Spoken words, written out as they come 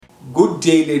Good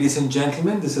day, ladies and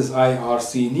gentlemen. This is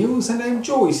IRC News, and I'm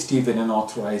Joey Stephen, an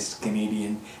authorized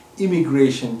Canadian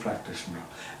immigration practitioner,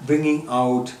 bringing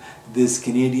out this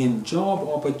Canadian job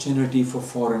opportunity for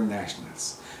foreign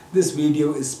nationals. This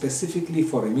video is specifically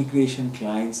for immigration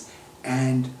clients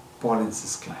and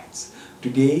Polinsys clients.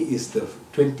 Today is the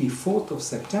 24th of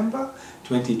September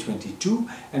 2022,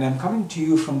 and I'm coming to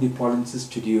you from the Polinsys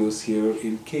studios here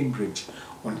in Cambridge,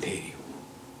 Ontario.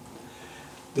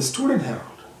 The Student Herald,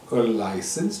 a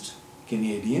licensed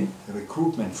Canadian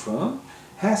recruitment firm,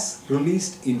 has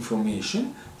released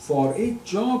information for a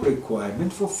job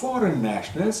requirement for foreign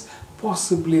nationals,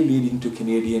 possibly leading to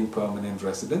Canadian permanent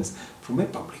residence from a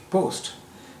public post.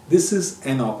 This is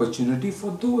an opportunity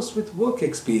for those with work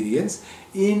experience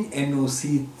in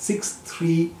NOC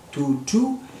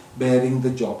 6322 bearing the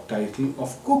job title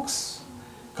of cooks,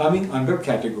 coming under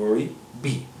category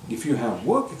B. If you have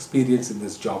work experience in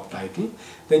this job title,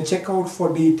 then check out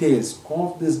for details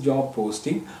of this job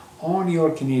posting on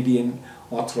your Canadian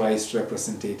authorized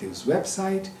representative's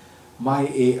website,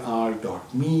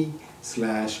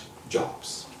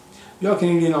 myar.me/jobs. Your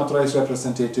Canadian authorized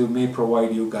representative may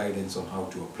provide you guidance on how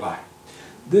to apply.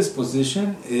 This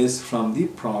position is from the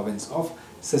province of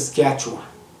Saskatchewan.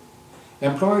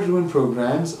 Employer-driven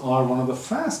programs are one of the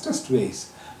fastest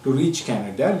ways to reach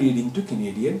Canada, leading to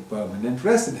Canadian permanent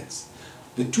residence.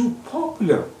 The two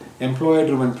popular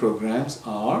employer-driven programs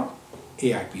are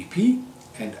AIPP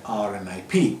and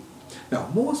RNIP. Now,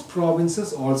 most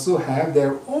provinces also have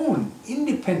their own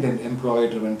independent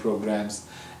employer-driven programs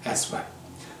as well.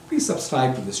 Please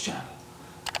subscribe to this channel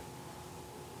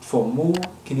for more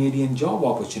Canadian job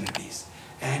opportunities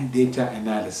and data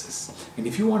analysis. And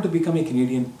if you want to become a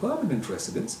Canadian permanent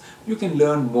resident, you can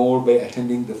learn more by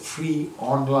attending the free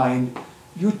online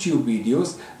YouTube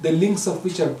videos, the links of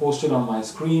which are posted on my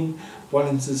screen,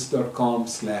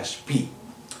 polinsys.com/p.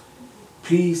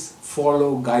 Please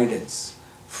follow guidance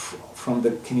from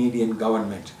the Canadian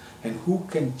government and who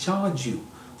can charge you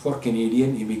for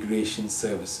Canadian immigration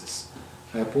services.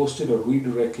 I posted a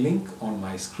redirect link on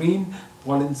my screen,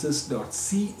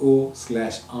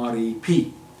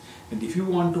 polinsys.co/rep. And if you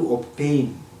want to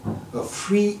obtain a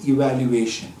free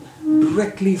evaluation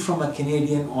directly from a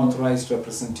Canadian authorized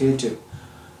representative,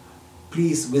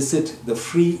 please visit the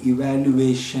free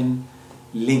evaluation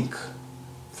link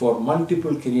for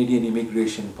multiple Canadian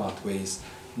immigration pathways,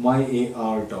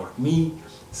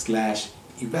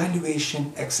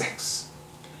 myar.me/evaluationxx.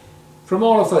 From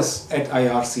all of us at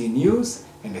IRC News,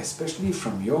 and especially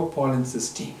from your Polinsys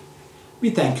team, we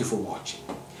thank you for watching.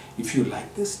 If you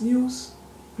like this news,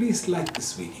 please like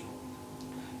this video.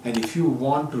 And if you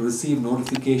want to receive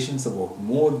notifications about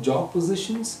more job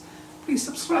positions, please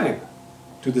subscribe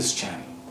to this channel.